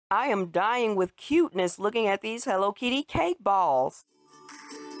I am dying with cuteness looking at these Hello Kitty cake balls.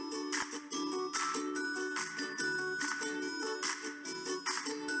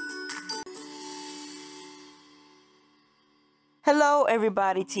 Hello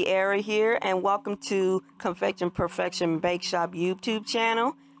everybody, Tiara here, and welcome to Confection Perfection Bakeshop YouTube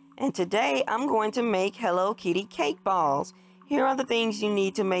channel. And today I'm going to make Hello Kitty cake balls. Here are the things you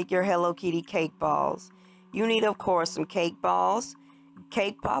need to make your Hello Kitty cake balls. You need, of course, some cake balls,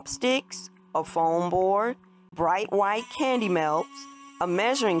 cake pop sticks, a foam board, bright white candy melts, a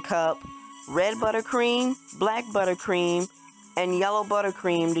measuring cup, red buttercream, black buttercream, and yellow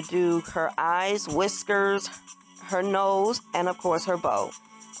buttercream to do her eyes, whiskers, her nose, and of course her bow.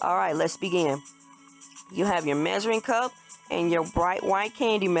 Alright, let's begin. You have your measuring cup and your bright white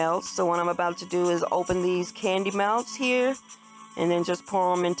candy melts. So what I'm about to do is open these candy melts here and then just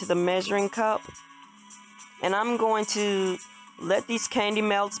pour them into the measuring cup. And I'm going to let these candy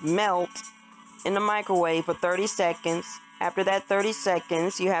melts melt in the microwave for 30 seconds. After that 30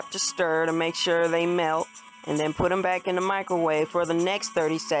 seconds, you have to stir to make sure they melt, and then put them back in the microwave for the next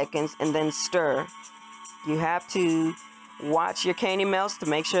 30 seconds and then stir. You have to watch your candy melts to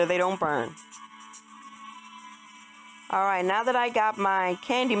make sure they don't burn. Alright, now that I got my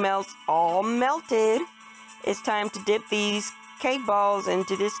candy melts all melted, it's time to dip these cake balls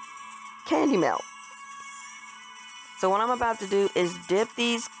into this candy melt. So what I'm about to do is dip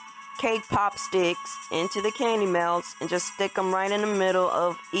these cake pop sticks into the candy melts and just stick them right in the middle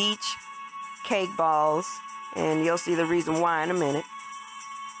of each cake balls, and you'll see the reason why in a minute.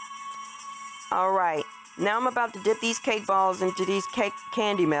 Alright, now I'm about to dip these cake balls into these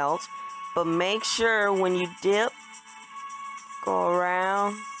candy melts, but make sure when you dip, go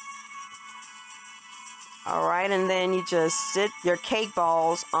around. Alright, and then you just sit your cake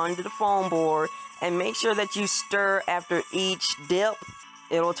balls onto the foam board and make sure that you stir after each dip.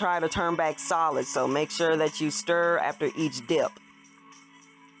 It'll try to turn back solid, so make sure that you stir after each dip.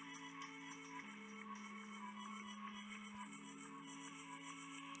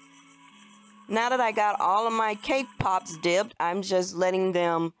 Now that I got all of my cake pops dipped, I'm just letting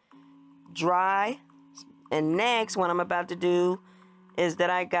them dry. And next, what I'm about to do is that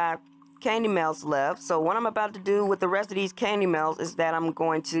I got candy melts left. So what I'm about to do with the rest of these candy melts is that I'm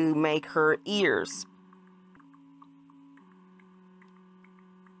going to make her ears.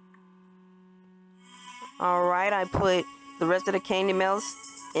 Alright, I put the rest of the candy melts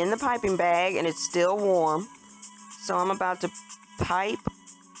in the piping bag and it's still warm. So I'm about to pipe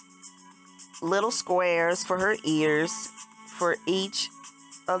little squares for her ears for each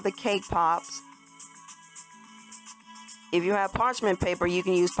of the cake pops. If you have parchment paper, you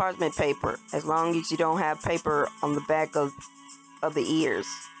can use parchment paper, as long as you don't have paper on the back of the ears.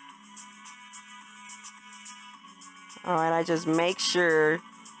 Alright, I just make sure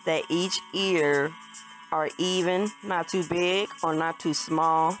that each ear are even, not too big or not too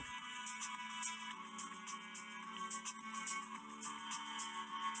small.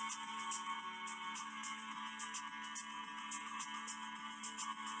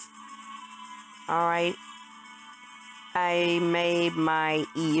 Alright, I made my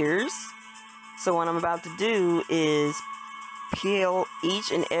ears. So what I'm about to do is peel each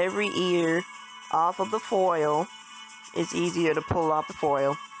and every ear off of the foil. It's easier to pull off the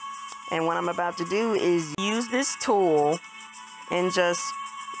foil. And what I'm about to do is use this tool and just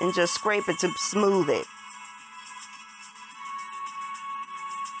scrape it to smooth it.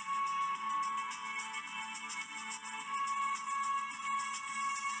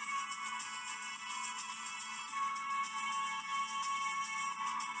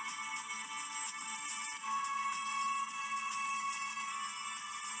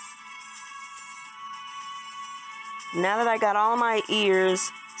 Now that I got all my ears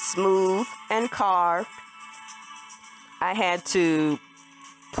smooth and carved, I had to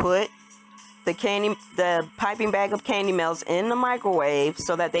put the piping bag of candy melts in the microwave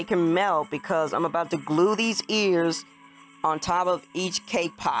so that they can melt, because I'm about to glue these ears on top of each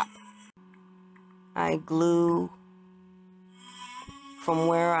cake pop. I glue from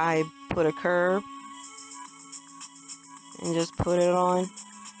where I put a curve and just put it on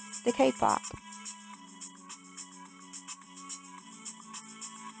the cake pop.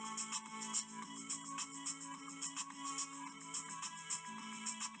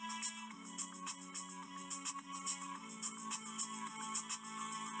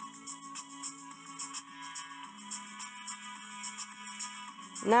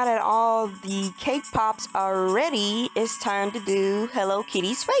 Now that all the cake pops are ready, it's time to do Hello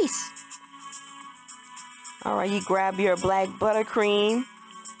Kitty's face. Alright, you grab your black buttercream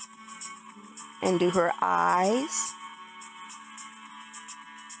and do her eyes.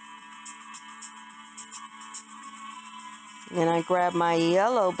 Then I grab my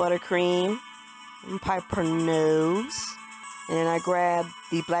yellow buttercream and pipe her nose. And then I grab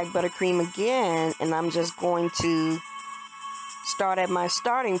the black buttercream again, and I'm just going to start at my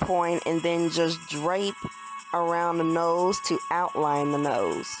starting point and then just drape around the nose to outline the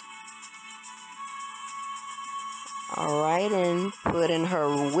nose. Alright, and put in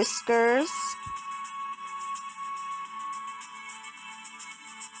her whiskers.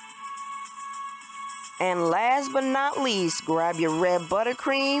 And last but not least, grab your red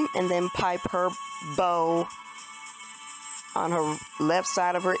buttercream and then pipe her bow on her left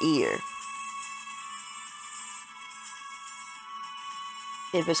side of her ear.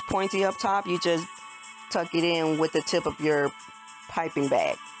 If it's pointy up top, you just tuck it in with the tip of your piping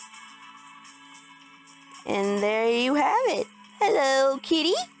bag. And there you have it. Hello,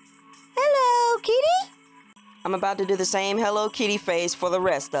 kitty. Hello, kitty. I'm about to do the same Hello Kitty face for the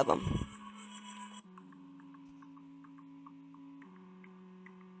rest of them.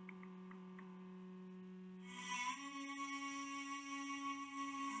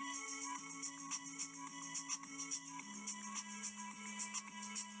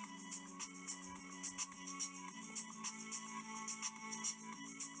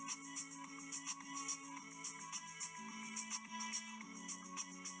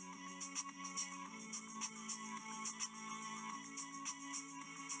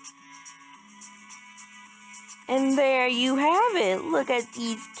 And there you have it. Look at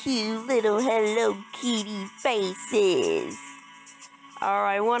these cute little Hello Kitty faces.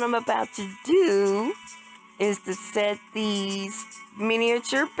 Alright, what I'm about to do is to set these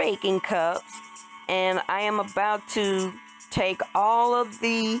miniature baking cups. And I am about to take all of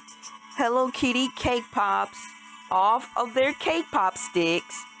the Hello Kitty cake pops off of their cake pop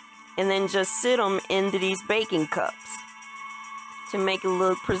sticks and then just sit them into these baking cups to make it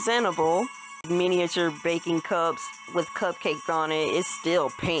look presentable. Miniature baking cups with cupcakes on it. It's still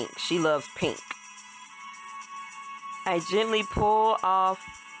pink. She loves pink. I gently pull off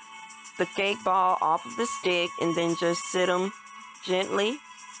the cake ball off of the stick and then just sit them gently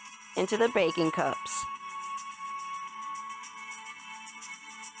into the baking cups.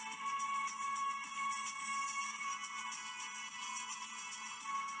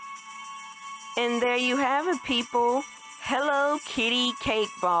 And there you have it, people. Hello Kitty cake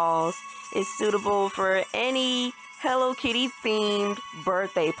balls is suitable for any Hello Kitty themed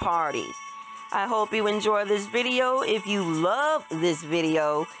birthday party. I hope you enjoy this video. If you love this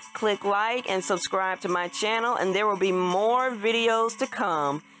video, click like and subscribe to my channel, and there will be more videos to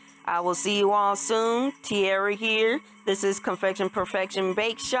come. I will see you all soon. Tiara here. This is Confection Perfection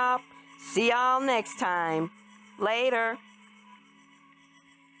Bake Shop. See y'all next time. Later.